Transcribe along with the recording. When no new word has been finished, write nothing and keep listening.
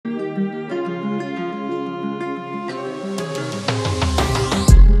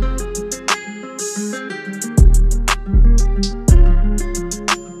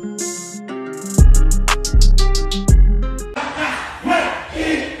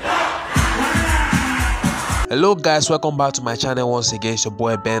Hello guys, welcome back to my channel once again. It's your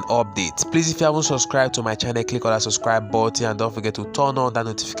boy Ben Update. Please, if you haven't subscribed to my channel, click on that subscribe button and don't forget to turn on that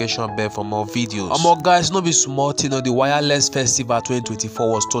notification bell for more videos. Guys, no be small thing. The Wireless Festival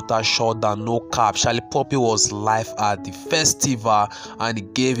 2024 was total shutdown, no cap. Shallipopi was live at the festival and he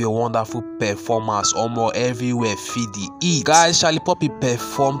gave a wonderful performance. Everywhere feed the eat. Guys, Shallipopi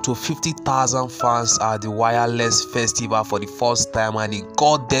performed to 50,000 fans at the Wireless Festival for the first time and he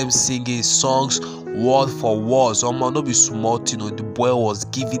got them singing songs word for word. No be small thing. The boy was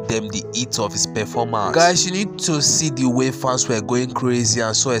giving them the hit of his performance. Guys, you need to see the way fans were going crazy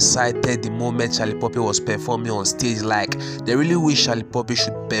and so excited the moment Shallipopi was performing on stage. Like, they really wish Shallipopi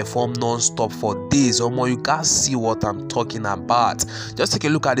should perform non-stop for days. You guys see what I'm talking about. Just take a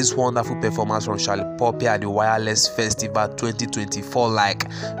look at this wonderful performance from Shallipopi at the Wireless Festival 2024. Like,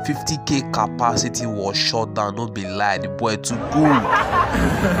 50k capacity was shut down, no be lie. The boy too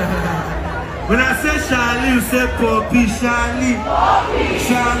good. When I say Charlie, you say Poppy, Charlie. Poppy.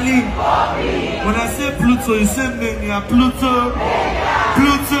 Charlie. Poppy. When I say Pluto, you say Mania, Pluto. Mania.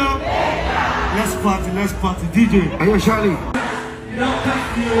 Pluto. Mania. Let's party, DJ. Are you Charlie?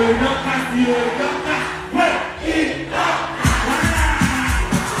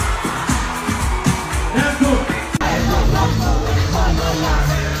 Let's go.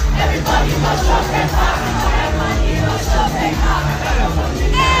 Everybody must shop and pop. Everybody must shop and pop.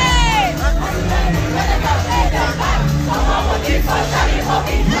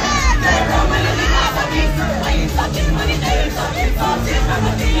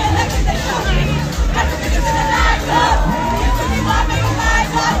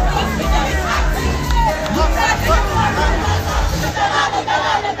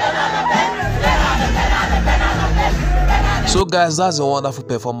 So guys, that's a wonderful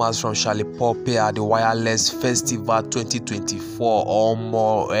performance from Shallipopi at the Wireless Festival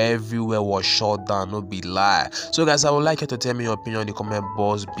 2024. Everywhere was shut down, no be lie. So guys, I would like you to tell me your opinion in the comment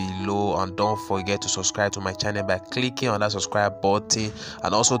box below and don't forget to subscribe to my channel by clicking on that subscribe button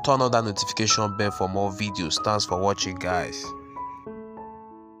and also turn on that notification bell for more videos. Thanks for watching, guys.